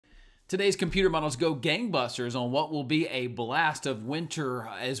Today's computer models go gangbusters on what will be a blast of winter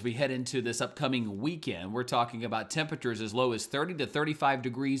as we head into this upcoming weekend. We're talking about temperatures as low as 30 to 35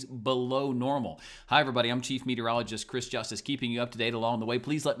 degrees below normal. Hi everybody, I'm Chief Meteorologist Chris Justice, keeping you up to date along the way.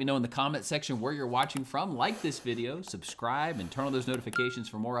 Please let me know in the comment section where you're watching from. Like this video, subscribe, and turn on those notifications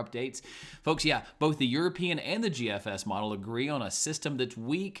for more updates. Folks, yeah, both the European and the GFS model agree on a system that's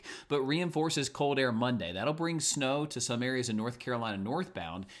weak but reinforces cold air Monday. That'll bring snow to some areas in North Carolina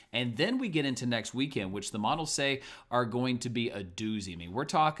northbound, and then we get into next weekend, which the models say are going to be a doozy. I mean, we're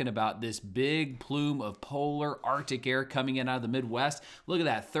talking about this big plume of polar Arctic air coming in out of the Midwest. Look at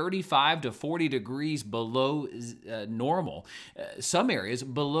that, 35 to 40 degrees below normal. Some areas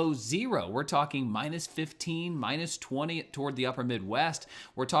below zero. We're talking minus 15, minus 20 toward the upper Midwest.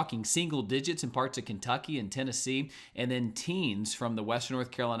 We're talking single digits in parts of Kentucky and Tennessee, and then teens from the western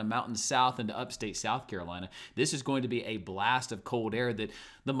North Carolina mountains south into upstate South Carolina. This is going to be a blast of cold air that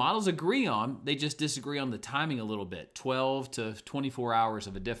the models agree on. They just disagree on the timing a little bit. 12 to 24 hours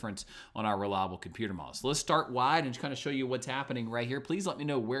of a difference on our reliable computer models. So let's start wide and just kind of show you what's happening right here. Please let me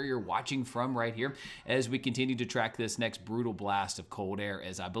know where you're watching from right here as we continue to track this next brutal blast of cold air,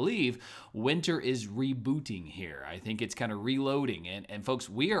 as I believe winter is rebooting here. I think it's kind of reloading. And folks,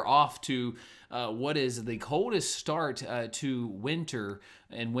 we are off to what is the coldest start to winter,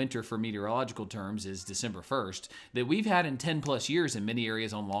 and winter for meteorological terms is December 1st, that we've had in 10 plus years in many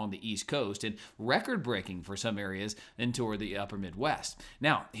areas along the East Coast, and record-breaking for some areas and toward the upper Midwest.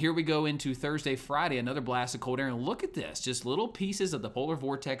 Now, here we go into Thursday, Friday, another blast of cold air, and look at this. Just little pieces of the polar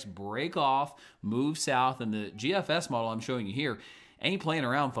vortex break off, move south, and the GFS model I'm showing you here ain't playing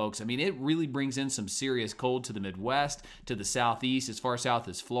around, folks. I mean, it really brings in some serious cold to the Midwest, to the southeast, as far south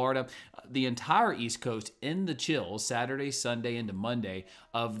as Florida. The entire East Coast in the chills Saturday, Sunday, into Monday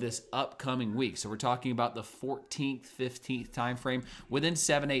of this upcoming week. So we're talking about the 14th, 15th time frame within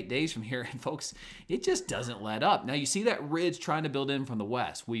 7-8 days from here. And folks, it just doesn't let up. Now you see that ridge trying to build in from the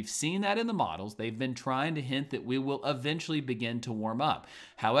west. We've seen that in the models. They've been trying to hint that we will eventually begin to warm up.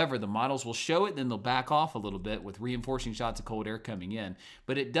 However, the models will show it, then they'll back off a little bit with reinforcing shots of cold air coming in.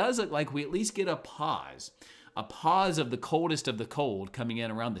 But it does look like we at least get a pause of the coldest of the cold coming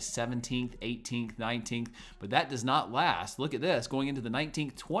in around the 17th, 18th, 19th, but that does not last. Look at this, going into the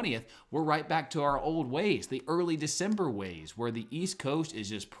 19th, 20th, we're right back to our old ways, the early December ways, where the East Coast is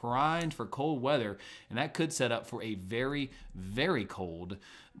just primed for cold weather, and that could set up for a very, very cold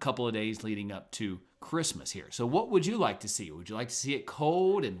couple of days leading up to Christmas here. So what would you like to see? Would you like to see it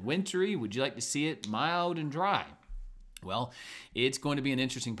cold and wintry? Would you like to see it mild and dry? Well, it's going to be an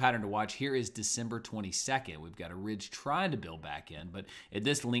interesting pattern to watch. Here is December 22nd. We've got a ridge trying to build back in, but at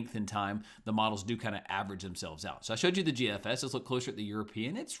this length in time, the models do kind of average themselves out. So I showed you the GFS. Let's look closer at the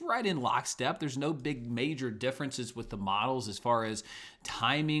European. It's right in lockstep. There's no big major differences with the models as far as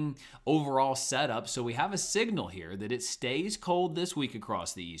timing, overall setup. So we have a signal here that it stays cold this week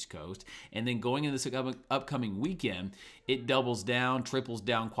across the East Coast, and then going into this upcoming weekend, it doubles down, triples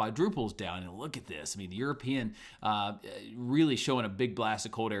down, quadruples down. And look at this. I mean, the European really showing a big blast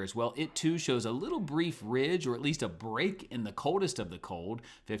of cold air as well. It too shows a little brief ridge, or at least a break in the coldest of the cold,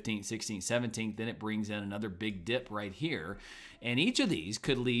 15th, 16th, 17th. Then it brings in another big dip right here. And each of these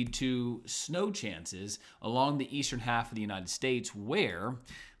could lead to snow chances along the eastern half of the United States where,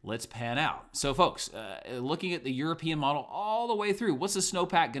 let's pan out. So folks, looking at the European model all the way through, what's the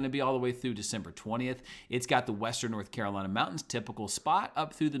snowpack going to be all the way through December 20th? It's got the western North Carolina mountains, typical spot,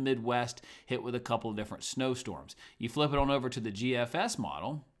 up through the Midwest, hit with a couple of different snowstorms. You flip it on over to the GFS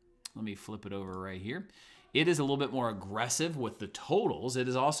model. Let me flip it over right here. It is a little bit more aggressive with the totals. It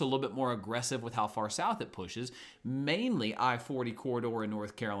is also a little bit more aggressive with how far south it pushes, mainly I-40 corridor in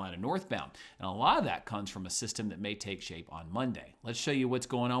North Carolina northbound. And a lot of that comes from a system that may take shape on Monday. Let's show you what's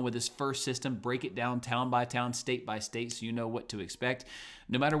going on with this first system, break it down town by town, state by state, so you know what to expect.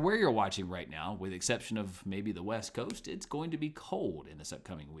 No matter where you're watching right now, with the exception of maybe the West Coast, it's going to be cold in this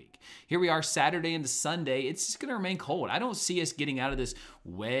upcoming week. Here we are Saturday into Sunday. It's just going to remain cold. I don't see us getting out of this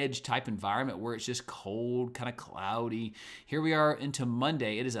wedge type environment where it's just cold, kind of cloudy. Here we are into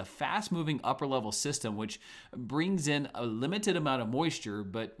Monday. It is a fast-moving upper-level system which brings in a limited amount of moisture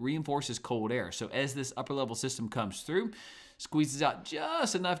but reinforces cold air. So as this upper-level system comes through, squeezes out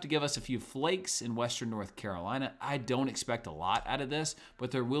just enough to give us a few flakes in western North Carolina. I don't expect a lot out of this, but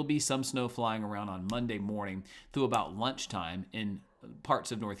there will be some snow flying around on Monday morning through about lunchtime in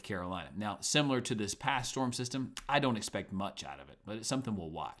parts of North Carolina. Now, similar to this past storm system, I don't expect much out of it, but it's something we'll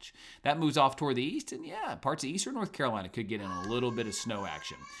watch. That moves off toward the east, and yeah, parts of eastern North Carolina could get in a little bit of snow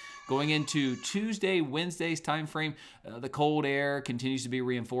action. Going into Tuesday, Wednesday's time frame, the cold air continues to be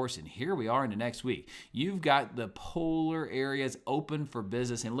reinforced, and here we are into next week. You've got the polar areas open for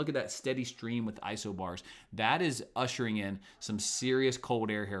business, and look at that steady stream with isobars. That is ushering in some serious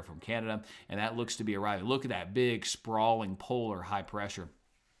cold air here from Canada, and that looks to be arriving. Look at that big, sprawling polar high pressure.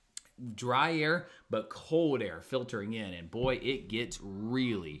 Dry air, but cold air filtering in, and boy, it gets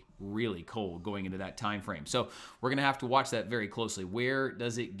really, really cold going into that time frame. So we're going to have to watch that very closely. Where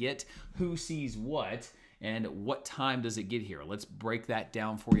does it get? Who sees what? And what time does it get here? Let's break that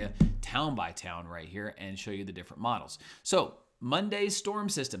down for you town by town right here and show you the different models. So Monday's storm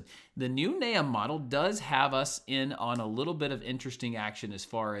system. The new NAM model does have us in on a little bit of interesting action as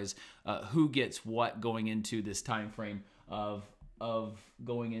far as who gets what going into this time frame of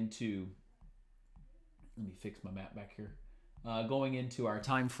going into, let me fix my map back here, going into our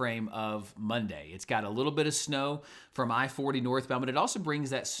time frame of Monday. It's got a little bit of snow from I-40 northbound, but it also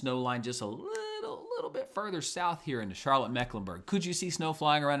brings that snow line just a little bit further south here into Charlotte, Mecklenburg. Could you see snow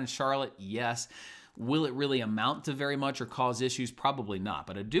flying around in Charlotte? Yes. Will it really amount to very much or cause issues? Probably not.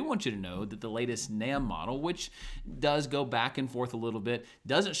 But I do want you to know that the latest NAM model, which does go back and forth a little bit,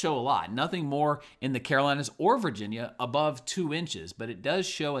 doesn't show a lot. Nothing more in the Carolinas or Virginia above 2 inches, but it does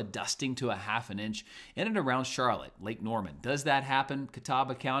show a dusting to a ½ an inch in and around Charlotte, Lake Norman. Does that happen,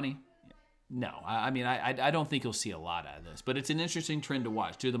 Catawba County? No, I don't think you'll see a lot out of this, but it's an interesting trend to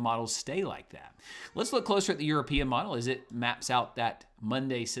watch. Do the models stay like that? Let's look closer at the European model as it maps out that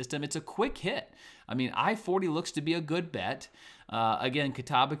Monday system. It's a quick hit. I mean, I-40 looks to be a good bet. Again,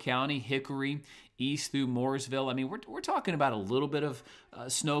 Catawba County, Hickory, east through Mooresville. I mean, we're talking about a little bit of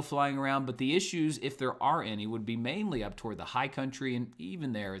snow flying around, but the issues, if there are any, would be mainly up toward the high country, and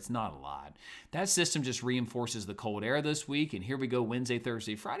even there, it's not a lot. That system just reinforces the cold air this week, and here we go Wednesday,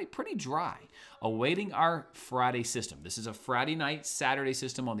 Thursday, Friday, pretty dry. Awaiting our Friday system. This is a Friday night, Saturday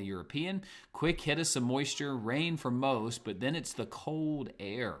system on the European. Quick hit of some moisture, rain for most, but then it's the cold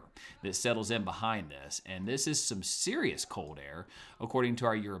air that settles in behind this, and this is some serious cold air according to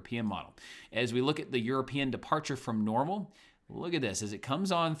our European model. As we look at the European departure from normal, look at this. As it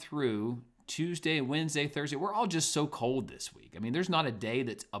comes on through Tuesday, Wednesday, Thursday, we're all just so cold this week. I mean, there's not a day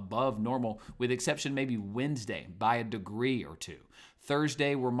that's above normal, with exception maybe Wednesday by a degree or two.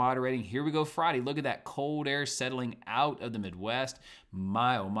 Thursday, we're moderating. Here we go Friday. Look at that cold air settling out of the Midwest.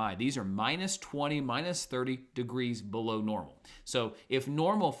 My, oh my. These are minus 20, minus 30 degrees below normal. So if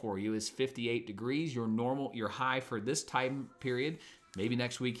normal for you is 58 degrees, your high for this time period, maybe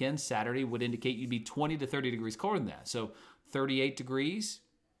next weekend, Saturday, would indicate you'd be 20 to 30 degrees colder than that. So 38 degrees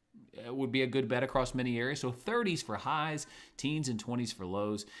would be a good bet across many areas. So 30s for highs, teens and 20s for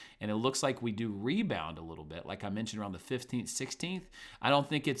lows. And it looks like we do rebound a little bit, like I mentioned, around the 15th, 16th. I don't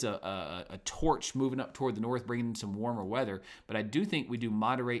think it's a torch moving up toward the north, bringing in some warmer weather, but I do think we do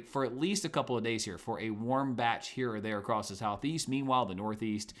moderate for at least a couple of days here for a warm batch here or there across the southeast. Meanwhile, the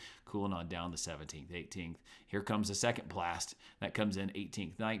northeast cooling on down the 17th, 18th. Here comes the second blast. That comes in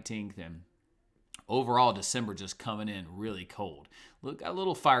 18th, 19th, and overall, December just coming in really cold. Look, a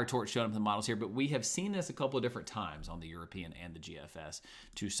little fire torch showing up in the models here, but we have seen this a couple of different times on the European and the GFS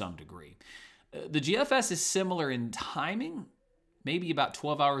to some degree. The GFS is similar in timing, maybe about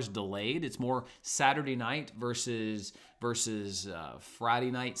 12 hours delayed. It's more Saturday night versus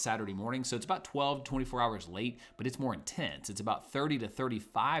Friday night, Saturday morning. So it's about 12 to 24 hours late, but it's more intense. It's about 30 to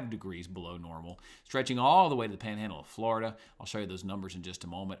 35 degrees below normal, stretching all the way to the panhandle of Florida. I'll show you those numbers in just a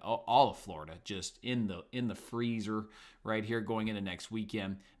moment. All of Florida just in the freezer right here going into next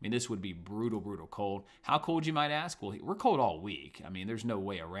weekend. I mean, this would be brutal, brutal cold. How cold, you might ask? Well, we're cold all week. I mean, there's no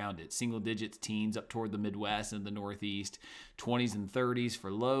way around it. Single digits, teens up toward the Midwest and the Northeast, 20s and 30s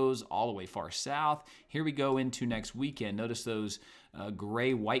for lows all the way far south. Here we go into next weekend. Notice those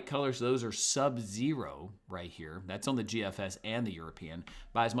gray-white colors. Those are sub-zero right here. That's on the GFS and the European,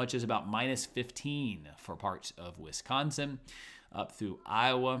 by as much as about minus 15 for parts of Wisconsin, up through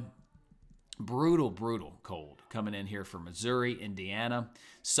Iowa. Brutal, brutal cold coming in here for Missouri, Indiana.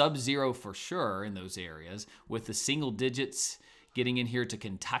 Sub-zero for sure in those areas, with the single digits getting in here to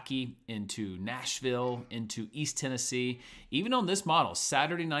Kentucky, into Nashville, into East Tennessee. Even on this model,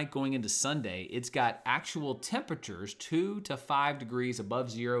 Saturday night going into Sunday, it's got actual temperatures 2 to 5 degrees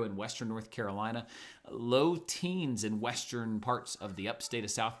above zero in western North Carolina, low teens in western parts of the upstate of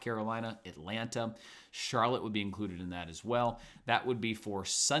South Carolina, Atlanta. Charlotte would be included in that as well. That would be for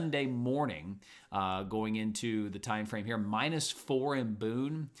Sunday morning going into the time frame here. -4 in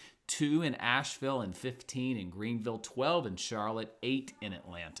Boone, 2 in Asheville, and 15 in Greenville, 12 in Charlotte, 8 in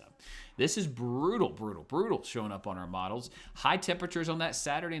Atlanta. This is brutal, brutal, brutal showing up on our models. High temperatures on that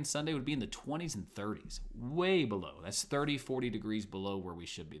Saturday and Sunday would be in the 20s and 30s, way below. That's 30, 40 degrees below where we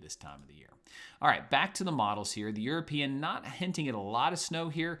should be this time of the year. All right, back to the models here. The European not hinting at a lot of snow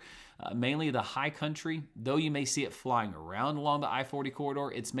here, mainly the high country, though you may see it flying around along the I-40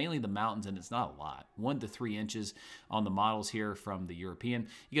 corridor. It's mainly the mountains, and it's not a lot. 1 to 3 inches on the models here from the European.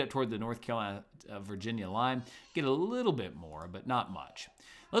 You get up toward the North Carolina, Virginia line, get a little bit more, but not much.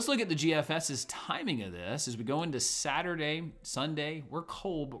 Let's look at the GFS's timing of this. As we go into Saturday, Sunday, we're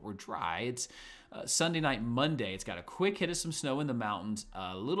cold, but we're dry. It's Sunday night, Monday. It's got a quick hit of some snow in the mountains,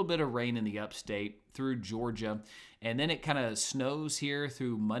 a little bit of rain in the upstate through Georgia, and then it kind of snows here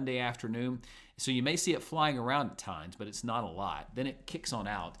through Monday afternoon. So you may see it flying around at times, but it's not a lot. Then it kicks on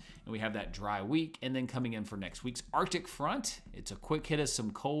out, and we have that dry week, and then coming in for next week's Arctic front, it's a quick hit of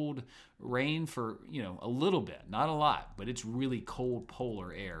some cold rain for, a little bit, not a lot, but it's really cold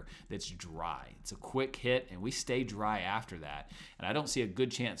polar air that's dry. It's a quick hit, and we stay dry after that, and I don't see a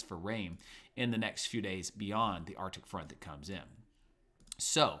good chance for rain in the next few days beyond the Arctic front that comes in.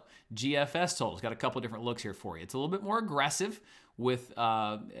 So GFS totals, got a couple different looks here for you. It's a little bit more aggressive with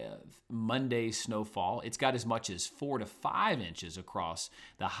Monday's snowfall. It's got as much as 4 to 5 inches across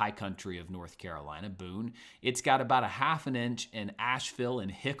the high country of North Carolina, Boone. It's got about a ½ an inch in Asheville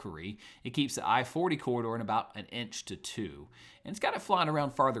and Hickory. It keeps the I-40 corridor in about 1 inch to 2. And it's got it flying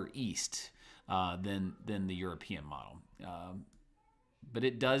around farther east than the European model. But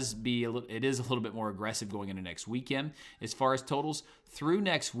it is a little bit more aggressive going into next weekend. As far as totals, through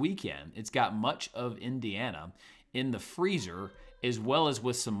next weekend, it's got much of Indiana in the freezer, as well as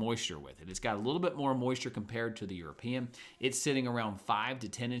with some moisture with it. It's got a little bit more moisture compared to the European. It's sitting around 5 to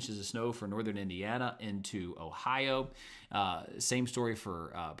 10 inches of snow for northern Indiana into Ohio. Same story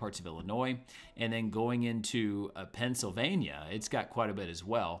for parts of Illinois. And then going into Pennsylvania, it's got quite a bit as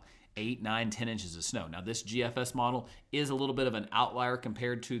well. 8, 9, 10 inches of snow. Now, this GFS model is a little bit of an outlier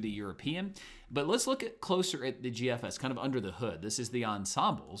compared to the European, but let's look closer at the GFS, kind of under the hood. This is the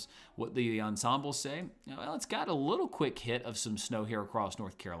ensembles. What the ensembles say? Well, it's got a little quick hit of some snow here across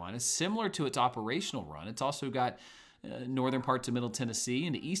North Carolina, similar to its operational run. It's also got northern parts of Middle Tennessee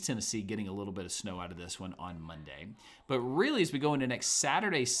and East Tennessee getting a little bit of snow out of this one on Monday. But really, as we go into next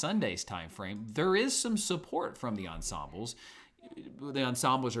Saturday, Sunday's time frame, there is some support from the ensembles. The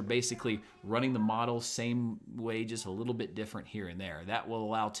ensembles are basically running the model same way, just a little bit different here and there. That will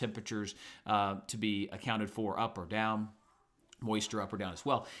allow temperatures to be accounted for up or down, moisture up or down as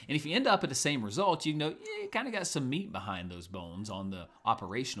well. And if you end up at the same result, you kind of got some meat behind those bones on the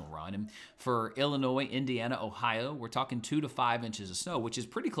operational run. And for Illinois, Indiana, Ohio, we're talking 2 to 5 inches of snow, which is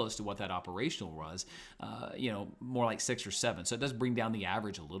pretty close to what that operational was, more like 6 or 7. So it does bring down the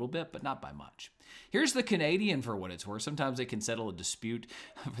average a little bit, but not by much. Here's the Canadian for what it's worth. Sometimes they can settle a dispute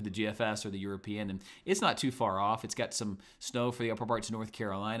for the GFS or the European, and it's not too far off. It's got some snow for the upper parts of North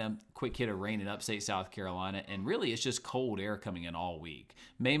Carolina, quick hit of rain in upstate South Carolina, and really it's just cold air coming in all week.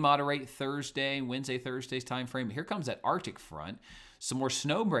 May moderate Wednesday, Thursday's time frame. Here comes that Arctic front. Some more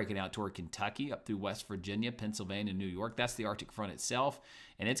snow breaking out toward Kentucky, up through West Virginia, Pennsylvania, New York. That's the Arctic front itself,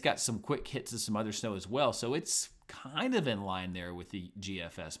 and it's got some quick hits of some other snow as well, so it's kind of in line there with the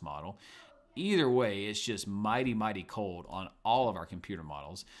GFS model. Either way, it's just mighty, mighty cold on all of our computer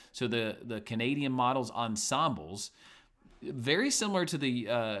models. So the Canadian models ensembles, very similar to the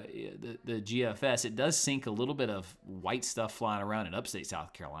GFS, it does sink a little bit of white stuff flying around in upstate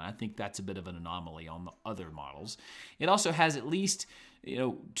South Carolina. I think that's a bit of an anomaly on the other models. It also has at least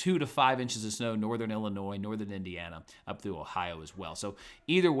 2 to 5 inches of snow, northern Illinois, northern Indiana, up through Ohio as well. So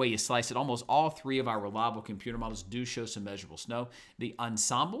either way you slice it, almost all 3 of our reliable computer models do show some measurable snow. The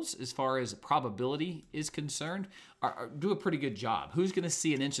ensembles, as far as probability is concerned, do a pretty good job. Who's going to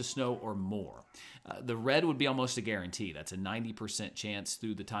see 1 inch of snow or more? The red would be almost a guarantee. That's a 90% chance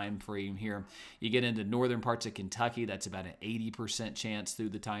through the time frame here. You get into northern parts of Kentucky, that's about an 80% chance through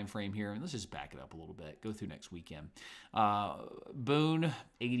the time frame here. And let's just back it up a little bit. Go through next weekend. Boone,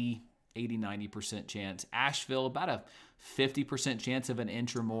 80, 90% chance. Asheville, about a 50% chance of 1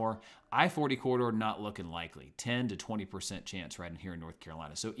 inch or more. I-40 corridor, not looking likely. 10 to 20% chance right in here in North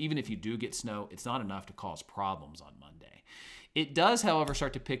Carolina. So even if you do get snow, it's not enough to cause problems on Monday. It does, however,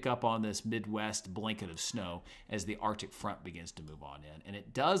 start to pick up on this Midwest blanket of snow as the Arctic front begins to move on in. And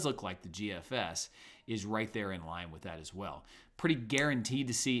it does look like the GFS is right there in line with that as well. Pretty guaranteed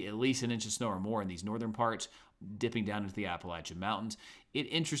to see at least 1 inch of snow or more in these northern parts, dipping down into the Appalachian Mountains. It,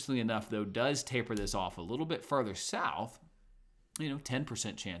 interestingly enough, though, does taper this off a little bit further south,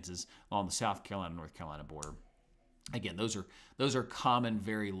 10% chances along the South Carolina-North Carolina border. Again, those are common,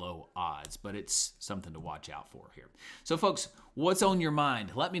 very low odds, but it's something to watch out for here. So folks, what's on your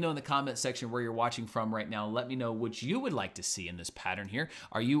mind? Let me know in the comment section where you're watching from right now. Let me know what you would like to see in this pattern here.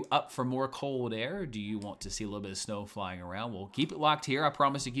 Are you up for more cold air? Do you want to see a little bit of snow flying around? Well, keep it locked here. I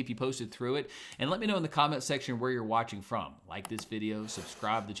promise to keep you posted through it. And let me know in the comment section where you're watching from. Like this video,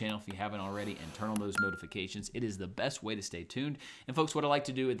 subscribe to the channel if you haven't already, and turn on those notifications. It is the best way to stay tuned. And folks, what I like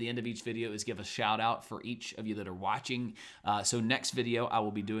to do at the end of each video is give a shout out for each of you that are watching. So next video, I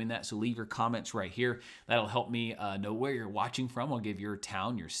will be doing that. So leave your comments right here. That'll help me know where you're watching from. I'll give your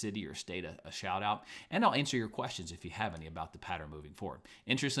town, your city, your state a shout out. And I'll answer your questions if you have any about the pattern moving forward.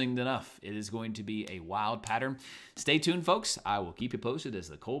 Interesting enough, it is going to be a wild pattern. Stay tuned, folks. I will keep you posted as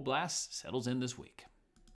the cold blast settles in this week.